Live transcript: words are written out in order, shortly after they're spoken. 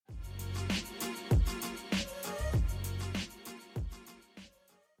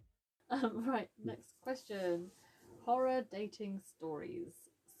Right, next question. Horror dating stories.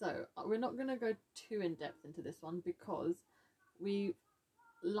 So, we're not going to go too in depth into this one because we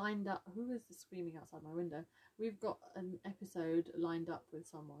lined up. Who is screaming outside my window? We've got an episode lined up with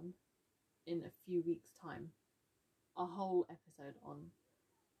someone in a few weeks' time. A whole episode on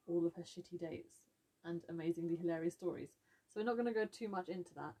all of her shitty dates and amazingly hilarious stories. So, we're not going to go too much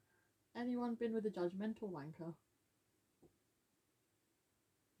into that. Anyone been with a judgmental wanker?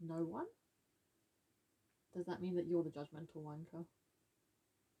 No one? Does that mean that you're the judgmental wanker?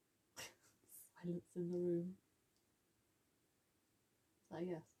 Silence in the room. Is that a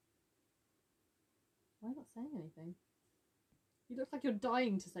yes? Why are you not saying anything? You look like you're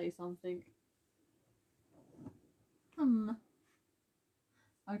dying to say something.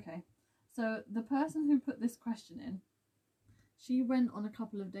 Okay. So the person who put this question in, she went on a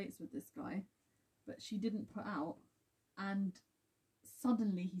couple of dates with this guy, but she didn't put out, and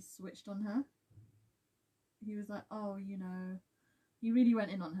suddenly he switched on her. He was like, oh, you know, he really went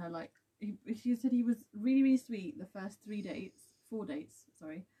in on her. Like, she said he was really, really sweet the first 4 dates,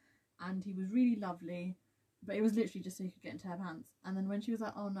 and he was really lovely, but it was literally just so he could get into her pants. And then when she was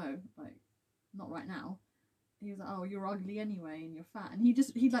like, oh no, like, not right now, he was like, oh, you're ugly anyway, and you're fat. And he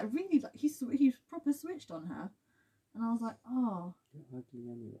proper switched on her. And I was like, oh. You're ugly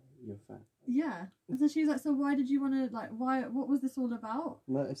anyway, you're fat. Yeah. And so she was like, so why did you want to, like, what was this all about?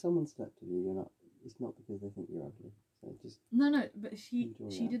 Well, if someone slept with you, it's not because they think you're ugly. So just No, but she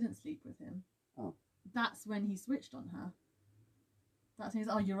didn't sleep with him. Oh. That's when he switched on her. That's when he's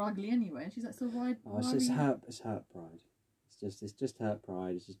like, oh, you're ugly anyway. And she's like, so why? Oh, it's just hurt pride. It's just hurt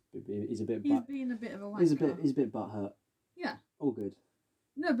pride. It's just he's being a bit of a wanker. He's a bit butthurt. Yeah. All good.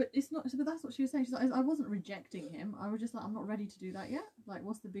 No, but it's not. But that's what she was saying. She's like, I wasn't rejecting him. I was just like, I'm not ready to do that yet. Like,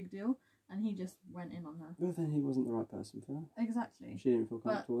 what's the big deal? And he just went in on her. Well, then he wasn't the right person for her. Exactly. She didn't feel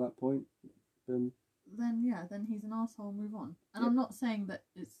comfortable at that point. Then he's an arsehole. Move on. And I'm not saying that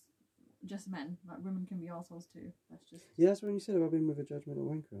it's just men. Like, women can be arseholes too. That's when you said about being with a judgmental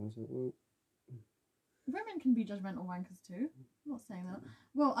wanker. I was like, well, women can be judgmental wankers too. I'm not saying that.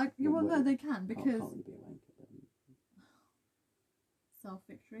 Well, no, they can because. Can't really be a wanker.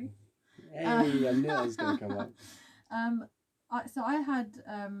 Self-victory. Hey, I knew that was going to come up. I had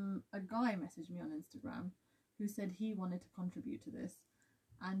a guy message me on Instagram who said he wanted to contribute to this,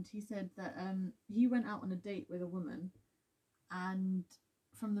 and he said that he went out on a date with a woman, and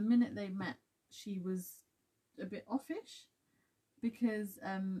from the minute they met, she was a bit offish because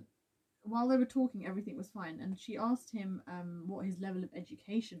while they were talking, everything was fine, and she asked him what his level of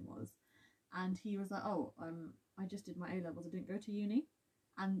education was, and he was like, oh, I just did my A-levels, I didn't go to uni.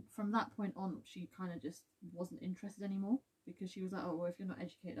 And from that point on, she kind of just wasn't interested anymore because she was like, oh, well, if you're not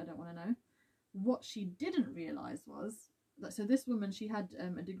educated, I don't want to know. What she didn't realise was that, so this woman, she had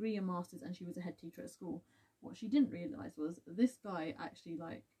a degree, a master's, and she was a head teacher at school. What she didn't realise was this guy actually,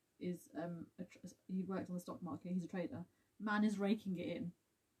 like, is, he works on the stock market, he's a trader. Man is raking it in.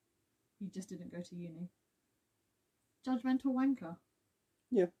 He just didn't go to uni. Judgmental wanker.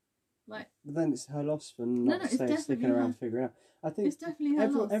 Yeah. Like, but then it's her loss for not sticking around figuring out. I think it's definitely her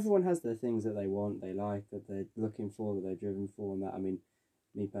loss. Everyone has their things that they want, they like, that they're looking for, that they're driven for, and that. I mean,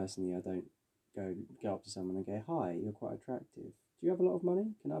 me personally, I don't go up to someone and go, "Hi, you're quite attractive. Do you have a lot of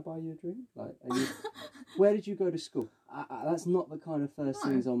money? Can I buy you a drink? Like, where did you go to school?" That's not the kind of first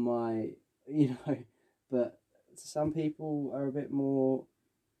things on my, But some people are a bit more.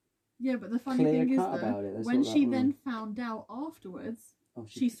 Yeah, but the funny thing is, though, when she then found out afterwards. Oh,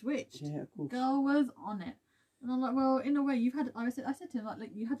 she switched. Yeah, of course. Girl was on it. And I'm like, well, in a way, I said to him,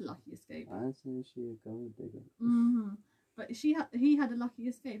 like you had a lucky escape. I said she a gold digger. Mm-hmm. But he had a lucky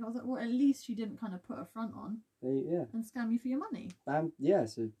escape. I was like, well, at least she didn't kind of put a front on. Yeah. And scam you for your money. Yeah,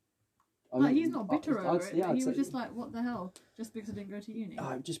 so. Like, he's not bitter over it. He was just like, what the hell? Just because I didn't go to uni.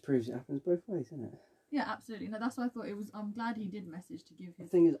 Oh, it just proves it happens both ways, doesn't it? Yeah, absolutely. No, that's why I thought it was. I'm glad he did message to give his.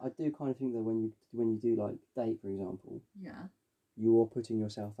 The thing is, I do kind of think that when you do like date, for example. Yeah. You're putting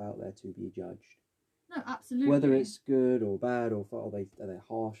yourself out there to be judged. No, absolutely. Whether it's good or bad or are they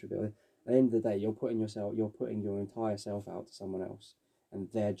harsh or bit. At the end of the day, you're putting your entire self out to someone else, and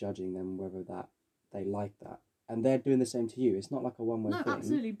they're judging them whether that they like that, and they're doing the same to you. It's not like a one-way thing. No,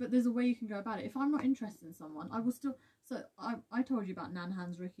 absolutely. But there's a way you can go about it. If I'm not interested in someone, I will still. So I told you about Nan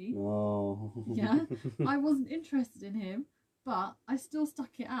Hans Ricky. Oh. Yeah, I wasn't interested in him, but I still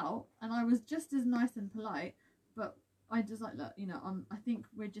stuck it out, and I was just as nice and polite, but. I just like, look, I think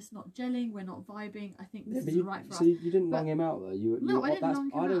we're just not gelling, we're not vibing. I think this isn't right for us. So you didn't long him out though? No, I didn't long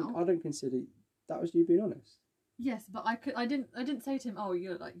him out. I don't consider that was you being honest. Yes, but I didn't say to him, oh,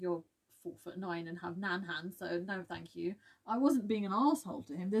 you're 4'9" and have nan hands, so no thank you. I wasn't being an asshole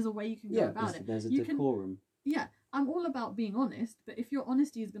to him. There's a way you can go about it. There's a you decorum. Yeah, I'm all about being honest, but if your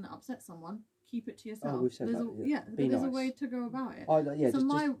honesty is going to upset someone, keep it to yourself. Oh, we've said there's that. but there's a way to go about it. Yeah, so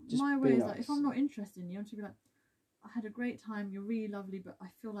my way is nice. like, if I'm not interested in you, I'm just be like, I had a great time. You're really lovely, but I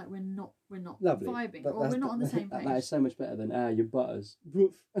feel like we're not lovely, vibing, or we're not on the same page. That is so much better than your butters.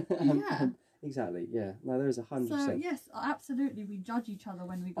 Yeah. Exactly. Yeah. No, there is 100%. So yes, absolutely, we judge each other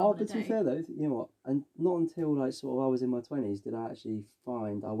when we go on a date. But to be fair though, you know what? And not until like sort of I was in my 20s did I actually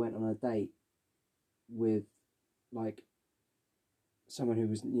find I went on a date with like someone who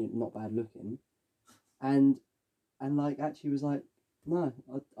was not bad looking, and like actually was like, no,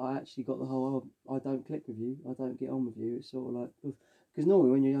 I actually got the whole, I don't click with you, I don't get on with you. It's sort of like, because normally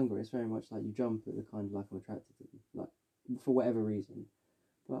when you're younger, it's very much like you jump at the kind of like I'm attracted to them, like for whatever reason.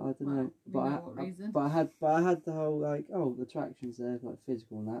 But I don't know. But I had the whole like, oh, the attraction's there, like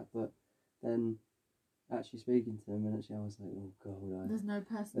physical and that. But then actually speaking to them, and actually I was like, oh god, there's no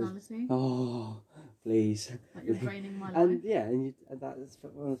personality. Oh, please. Like you're draining my life. And yeah, and that's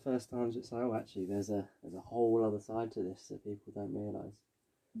one of the first times it's like, oh, actually, there's a whole other side to this that people don't realise.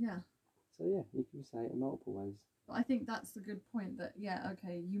 Yeah. So yeah, you can say it in multiple ways. But I think that's a good point. That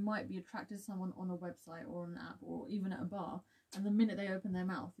okay, you might be attracted to someone on a website or an app or even at a bar. And the minute they open their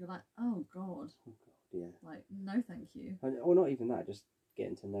mouth, you're like, oh god. Oh god, yeah. Like, no, thank you. Or not even that. Just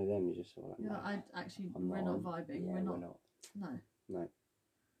getting to know them. You're just sort of like, we're not vibing. Yeah, we're not. No.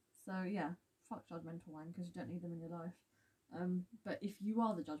 So yeah, fuck judgmental wankers. You don't need them in your life. But if you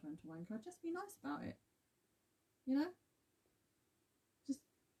are the judgmental wanker, just be nice about it. You know. Just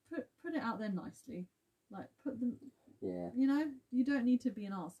put it out there nicely. Like put them. Yeah. You know, you don't need to be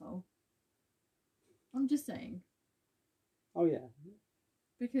an arsehole. I'm just saying. Oh yeah.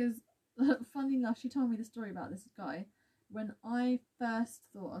 Because funny enough, she told me the story about this guy. When I first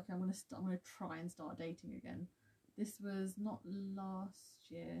thought, okay, I'm gonna try and start dating again. This was not last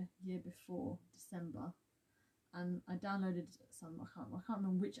year before, December, and I downloaded some. I can't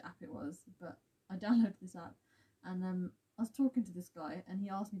remember which app it was, but I downloaded this app, and I was talking to this guy, and he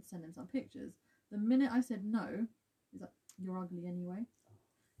asked me to send him some pictures. The minute I said no, he's like, "You're ugly anyway."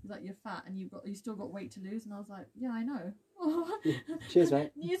 He's like, "You're fat and you still got weight to lose." And I was like, "Yeah, I know." Cheers,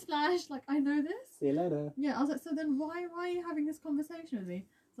 mate. Newsflash, like I know this. See you later. Yeah, I was like, so then why are you having this conversation with me?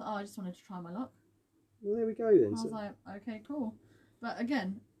 So I just wanted to try my luck. Well, there we go then. I was like, okay, cool. But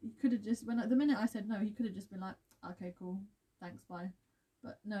again, he could have just the minute I said no, he could have just been like, okay, cool, thanks, bye.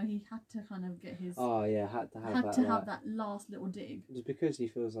 But no, he had to kind of get his. Oh yeah, had to have that last little dig. Just because he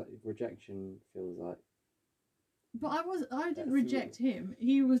feels like rejection feels like. But I didn't reject him.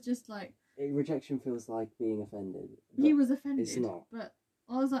 He was just like. Rejection feels like being offended. He was offended. It's not. But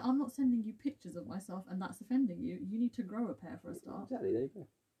I was like, I'm not sending you pictures of myself, and that's offending you. You need to grow a pair for a start. Exactly. There you go.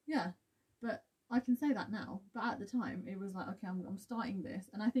 Yeah, but I can say that now. But at the time, it was like, okay, I'm starting this,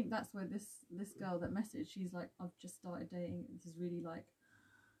 and I think that's where this girl that messaged, she's like, I've just started dating. This is really like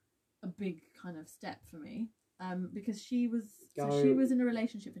a big kind of step for me. Because she was in a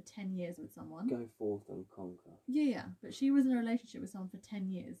relationship for 10 years with someone. Go forth and conquer. Yeah, but she was in a relationship with someone for 10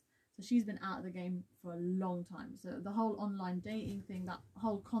 years. So she's been out of the game for a long time. So the whole online dating thing, that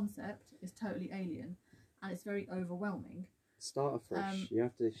whole concept is totally alien, and it's very overwhelming. Start afresh. You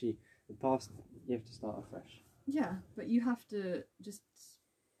have to start afresh. Yeah, but you have to just,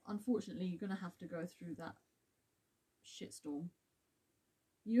 unfortunately, you're gonna have to go through that shitstorm.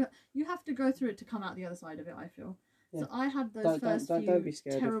 You have to go through it to come out the other side of it, I feel. Yeah. So I had those first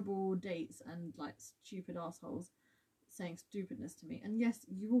few terrible dates and like stupid assholes saying stupidness to me, and yes,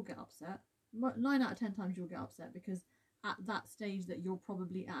 you will get upset. 9 out of 10 times you'll get upset, because at that stage that you're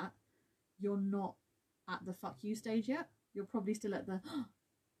probably at, you're not at the fuck you stage yet. You're probably still at the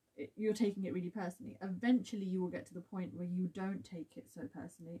you're taking it really personally. Eventually you will get to the point where you don't take it so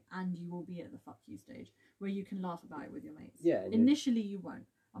personally, and you will be at the fuck you stage where you can laugh about it with your mates. Yeah. Initially you won't.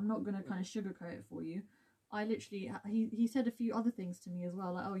 I'm not going to kind of sugarcoat it for you. I literally, he said a few other things to me as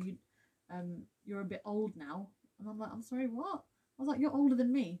well, like, oh, you're a bit old now. And I'm like, I'm sorry, what? I was like, you're older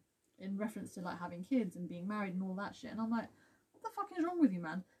than me, in reference to like having kids and being married and all that shit. And I'm like, what the fuck is wrong with you,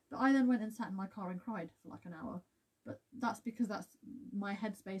 man? But I then went and sat in my car and cried for like an hour. But that's because that's my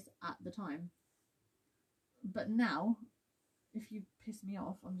headspace at the time. But now, if you piss me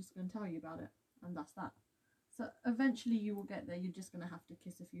off, I'm just going to tell you about it. And that's that. So eventually you will get there. You're just going to have to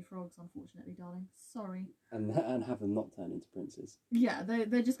kiss a few frogs, unfortunately, darling. Sorry. And have them not turn into princes. Yeah,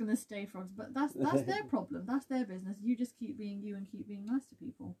 they're just going to stay frogs. But that's their problem. That's their business. You just keep being you and keep being nice to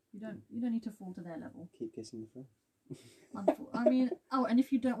people. You don't need to fall to their level. Keep kissing the frogs. I mean, and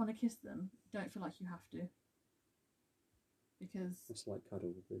if you don't want to kiss them, don't feel like you have to. because A slight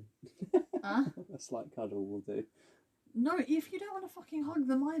cuddle will do. uh, A slight cuddle will do. no, if you don't want to fucking hug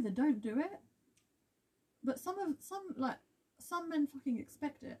them either, don't do it. But some men fucking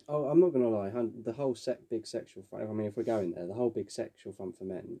expect it. Oh, I'm not gonna lie. The whole big sexual front. I mean, if we're going there, the whole big sexual front for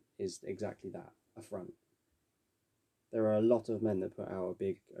men is exactly that, a front. There are a lot of men that put out a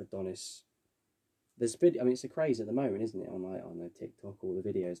big Adonis. There's I mean, it's a craze at the moment, isn't it? On the TikTok, all the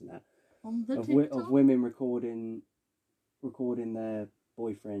videos and that On the of TikTok? women recording their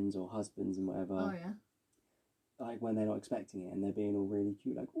boyfriends or husbands and whatever. Oh yeah. Like when they're not expecting it and they're being all really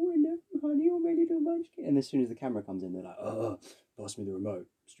cute, like, oh, I love you, honey, you're really too much. And as soon as the camera comes in, they're like, oh, pass me the remote,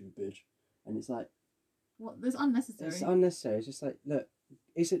 stupid bitch. And it's like, what? That's unnecessary. It's unnecessary. It's just like, look,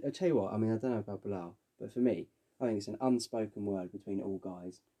 I tell you what, I mean, I don't know about Bilal, but for me, I think it's an unspoken word between all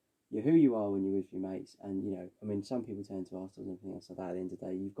guys. You're who you are when you're with your mates, and, you know, I mean, some people turn to arseholes and everything else like that. At the end of the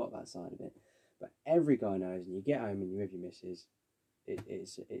day, you've got that side of it. But every guy knows, and you get home and you're with your missus,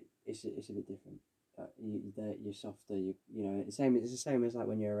 it's a bit different. You're softer. You know, it's the same as like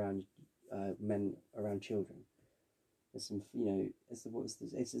when you're around men around children. There's some, you know, it's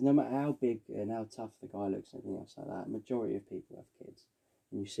no matter how big and how tough the guy looks and everything else like that. Majority of people have kids,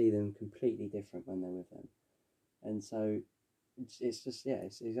 and you see them completely different when they're with them, and so it's just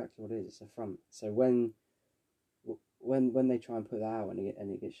it's exactly what it is. It's a front. So when they try and put that out and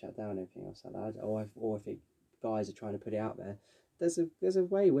it gets shut down and everything else like that, or if guys are trying to put it out there, there's a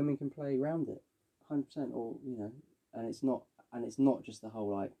way women can play around it. 100%, or you know, and it's not just the whole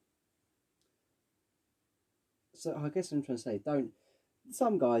like. So I guess I'm trying to say,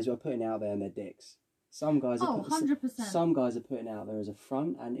 some guys are putting it out there and they're dicks. Some guys are 100%. Some guys are putting it out there as a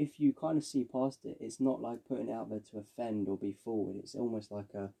front, and if you kind of see past it, it's not like putting it out there to offend or be forward. It's almost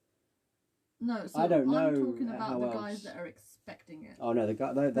like a. No, so I don't know. I'm talking about the guys else. that are expecting it. Oh no, the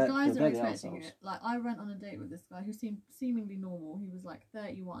guys that are expecting it. Like I went on a date with this guy who seemed seemingly normal. He was like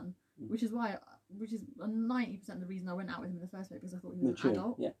 31, which is 90% of the reason I went out with him in the first place, because I thought he was an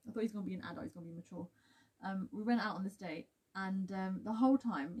adult. Yeah. I thought he's gonna be an adult. He's gonna be mature. We went out on this date, and the whole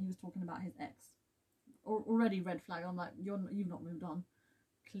time he was talking about his ex. Already red flag. I'm like, you've not moved on,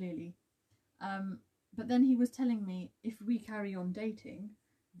 clearly. But then he was telling me, if we carry on dating,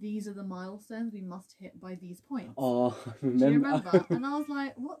 these are the milestones we must hit by these points. Oh, I remember. Do you remember? And I was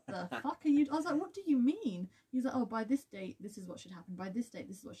like, what the fuck are you? I was like, what do you mean? He's like, oh, by this date, this is what should happen. By this date,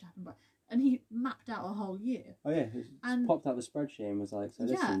 this is what should happen. And he mapped out a whole year. Oh yeah, and popped out the spreadsheet and was like, so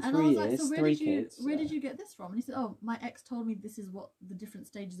listen, and 3 I was years, like, so 3 kids. Where did you get this from? And he said, oh, my ex told me this is what the different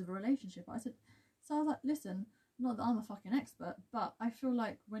stages of a relationship are. So I was like, listen, not that I'm a fucking expert, but I feel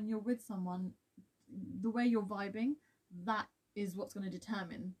like when you're with someone, the way you're vibing, that is what's going to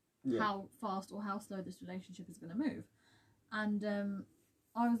determine how fast or how slow this relationship is going to move. And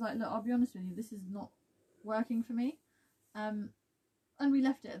I was like, look, I'll be honest with you, this is not working for me. And we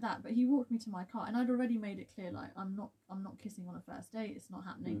left it at that. But he walked me to my car, and I'd already made it clear, like, I'm not kissing on a first date. It's not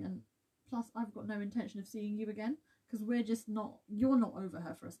happening. And plus, I've got no intention of seeing you again, because we're just not. You're not over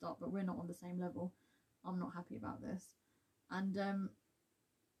her for a start, but we're not on the same level. I'm not happy about this. And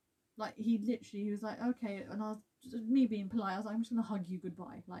like he was like, okay, and I was just, me being polite. I was like, I'm just gonna hug you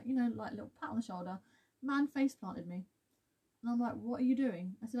goodbye, like, you know, like a little pat on the shoulder. Man face planted me, and I'm like, what are you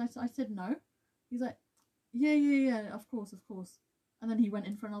doing? I said no. He's like, yeah, of course. And then he went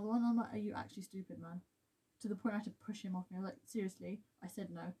in for another one. I'm like, are you actually stupid, man? To the point I had to push him off me. I was like, seriously? I said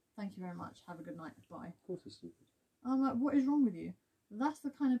no. Thank you very much. Have a good night. Bye. Of course he's stupid. And I'm like, what is wrong with you? That's the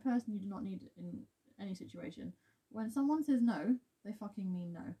kind of person you do not need in any situation. When someone says no, they fucking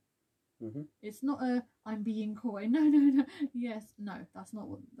mean no. Mm-hmm. It's not I'm being coy. No. Yes, no. That's not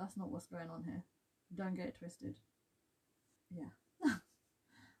what's going on here. Don't get it twisted. Yeah.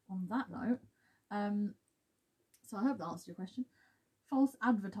 On that note, so I hope that answered your question. False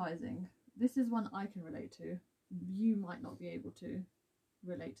advertising. This is one I can relate to. You might not be able to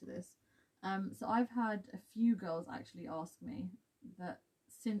relate to this. So I've had a few girls actually ask me that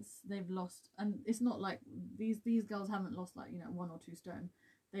since they've lost, and it's not like these girls haven't lost like, you know, 1 or 2 stone.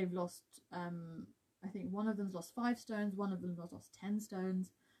 They've lost, I think one of them's lost 5 stones, one of them has lost 10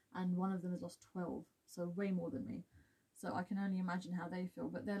 stones, and one of them has lost 12. So way more than me. So I can only imagine how they feel.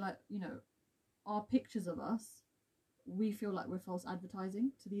 But they're like, you know, our pictures of us, we feel like we're false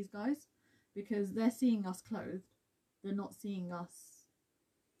advertising to these guys, because they're seeing us clothed. They're not seeing us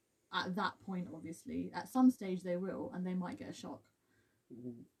at that point, obviously. At some stage they will, and they might get a shock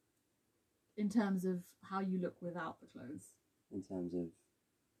in terms of how you look without the clothes. In terms of,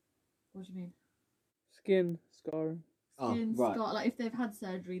 what do you mean? Skin scarring. Skin, right. scar. Like if they've had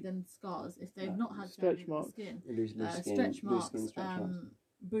surgery, then scars. If they've not had Stretch surgery, marks. then skin. loose skin, Stretch marks. stretch marks.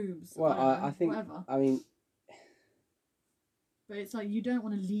 Boobs. Well, whatever, I think, whatever. I mean, But it's like you don't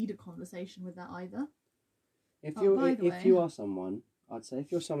want to lead a conversation with that either. If Oh, you by the if way- you are someone, I'd say if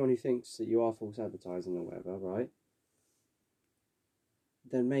you're someone who thinks that you are false advertising or whatever, right?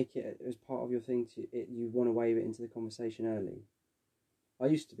 Then make it as part of your thing. You want to wave it into the conversation early. I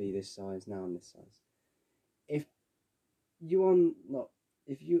used to be this size, now I'm this size. If you are not,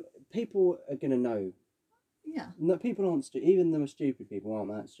 if you people are gonna know. Yeah. No, people aren't even the stupid people aren't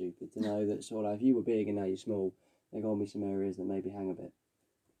that stupid to know that sort of like, if you were big and now you're small, there are gonna be some areas that maybe hang a bit.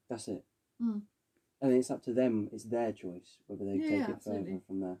 That's it. Mm. And it's up to them. It's their choice whether they take it absolutely. further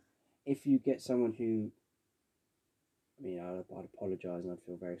from there. If you get someone who, I mean, I'd apologise and I'd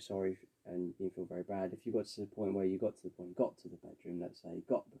feel very sorry and you feel very bad. If you got to the point where you got to the bedroom, let's say,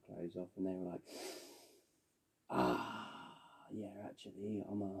 got the clothes off, and they were like, yeah, actually,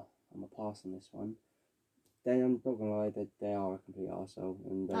 I'm a pass on this one. Then I'm not gonna lie, that they are a complete arsehole,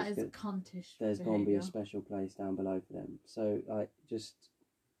 and That is cuntish there's behaviour. gonna be a special place down below for them. So like, just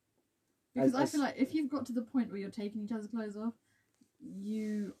because I feel like if you've got to the point where you're taking each other's clothes off,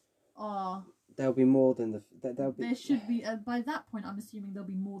 you are. There'll be more than There should be by that point. I'm assuming there'll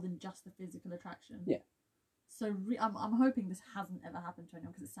be more than just the physical attraction. Yeah. So I'm hoping this hasn't ever happened to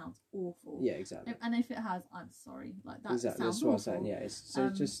anyone because it sounds awful. Yeah, exactly. And if it has, I'm sorry. Like that exactly. sounds That's what awful. I'm saying. Yeah.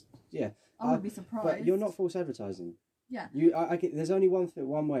 It's just yeah. I wouldn't be surprised. But you're not false advertising. Yeah. I get. There's only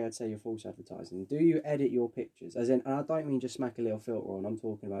one way I'd say you're false advertising. Do you edit your pictures? As in, and I don't mean just smack a little filter on. I'm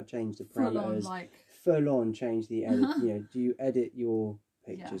talking about change the parameters. Full on change the edit. Do you edit your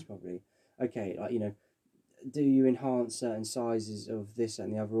pictures properly? Okay, like do you enhance certain sizes of this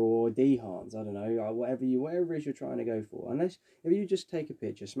and the other, or de-enhance? I don't know, whatever it is you're trying to go for. Unless if you just take a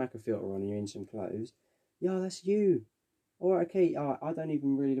picture, smack a filter on, and you're in some clothes, yeah, that's you. Or okay, I don't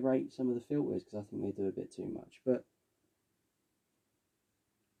even really rate some of the filters because I think they do a bit too much. But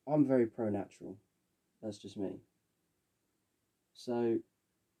I'm very pro-natural. That's just me. So,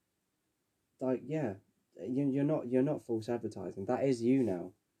 like, yeah, you're not false advertising. That is you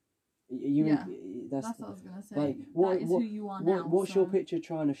now. That's what I was gonna say. Like, that is who you are now. What's your picture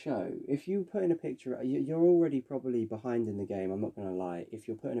trying to show? If you put in a picture, you're already probably behind in the game. I'm not gonna lie. If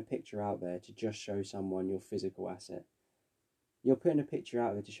you're putting a picture out there to just show someone your physical asset, you're putting a picture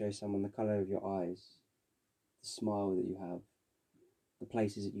out there to show someone the colour of your eyes, the smile that you have, the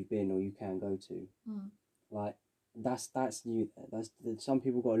places that you've been or you can go to. Like that's you. Some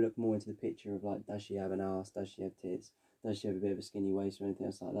people got to look more into the picture of like, does she have an ass? Does she have tits? Does she have a bit of a skinny waist or anything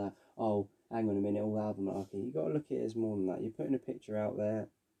else like that? Oh, hang on a minute, all album malarkey. You got to look at it as more than that. You're putting a picture out there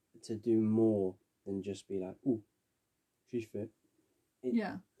to do more than just be like, ooh, she's fit.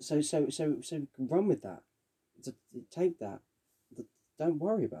 So run with that. Take that. Don't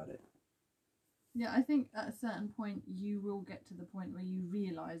worry about it. Yeah, I think at a certain point you will get to the point where you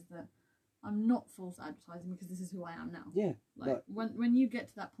realise that I'm not false advertising because this is who I am now. Yeah. Like when you get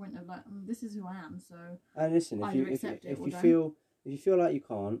to that point of like, this is who I am, so. And listen, if you feel like you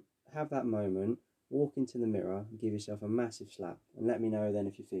can't, have that moment, walk into the mirror and give yourself a massive slap, and let me know then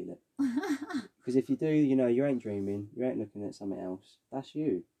if you feel it. Because if you do, you ain't dreaming, you ain't looking at something else. That's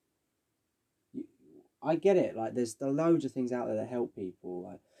you. I get it. Like there's loads of things out there that help people,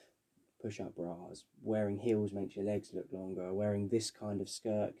 like push-up bras, wearing heels makes your legs look longer, wearing this kind of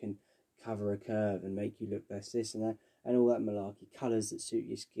skirt can cover a curve and make you look less this and that, and all that malarkey, colours that suit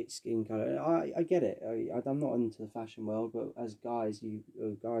your skin colour. I get it. I'm not into the fashion world, but as guys,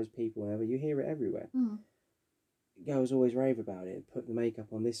 people, whatever, you hear it everywhere. Girls always rave about it. Put the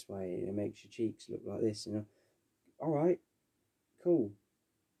makeup on this way and it makes your cheeks look like this. All right, cool,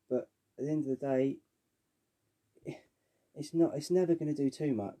 but at the end of the day, it's never going to do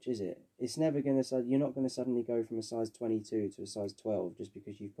too much, is it? It's never going to. You're not going to suddenly go from a size 22 to a size 12 just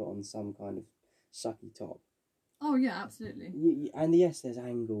because you've put on some kind of sucky top. Oh yeah, absolutely. And yes, there's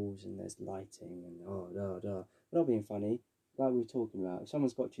angles and there's lighting and But not being funny, like we were talking about. If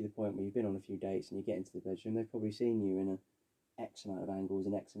someone's got to the point where you've been on a few dates and you get into the bedroom, they've probably seen you in an X amount of angles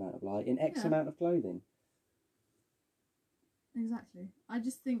and X amount of light in X amount of clothing. Exactly. I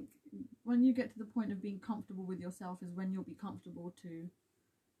just think when you get to the point of being comfortable with yourself is when you'll be comfortable to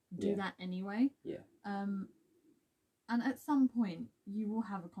do that anyway. Yeah. And at some point you will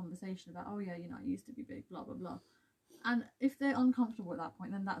have a conversation about, oh yeah, I used to be big, blah blah blah. And if they're uncomfortable at that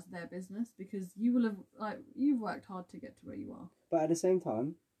point, then that's their business because you will have you've worked hard to get to where you are. But at the same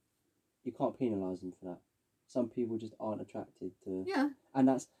time, you can't penalise them for that. Some people just aren't attracted to. Yeah. And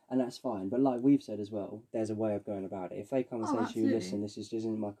that's fine. But like we've said as well, there's a way of going about it. If they come and say to you, listen, this just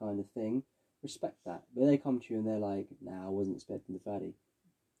isn't my kind of thing, respect that. But they come to you and they're like, nah, I wasn't expecting the fatty.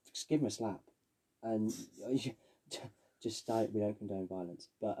 Just give them a slap. And just we don't condone violence.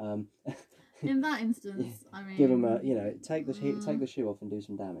 But in that instance, I mean, give them a, take the shoe off and do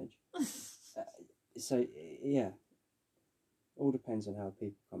some damage. So yeah, all depends on how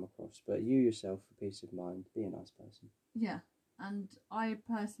people come across. But you yourself, for peace of mind, be a nice person. Yeah, and I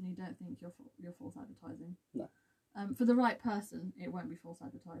personally don't think you're false advertising. No. For the right person, it won't be false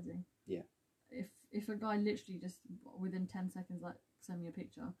advertising. Yeah. If a guy literally just within 10 seconds like send me a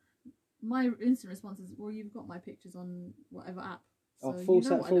picture, my instant response is, well, you've got my pictures on whatever app. So false you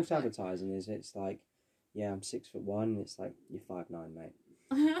know what I look like. advertising is, it's like, yeah, I'm 6'1", it's like, you're 5'9", mate.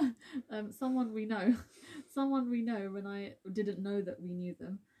 Someone we know when I didn't know that we knew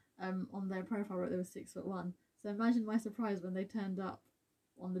them, on their profile wrote they were 6'1". So imagine my surprise when they turned up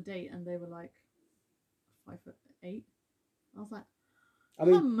on the date and they were like 5'8". I was like, I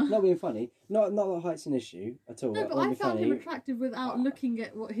mean, not being funny, not that height's an issue at all. no, but I found him attractive without looking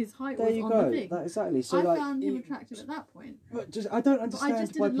at what his height was on the thing. Exactly. So I found him attractive at that point. But I don't understand I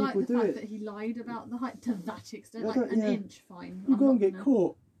just why didn't people like the do fact it. that he lied about the height to that extent, I like don't- an yeah. inch, fine. You I'm go not and get gonna-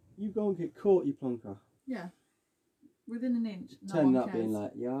 caught. You go and get caught, you plonker. Yeah, within an inch. No Turning one up cares. being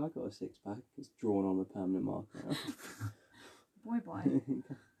like, yeah, I got a six-pack. It's drawn on with permanent marker. Bye.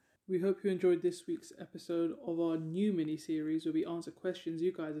 We hope you enjoyed this week's episode of our new mini-series where we answer questions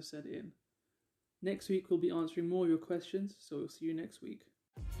you guys have sent in. Next week we'll be answering more of your questions, so we'll see you next week.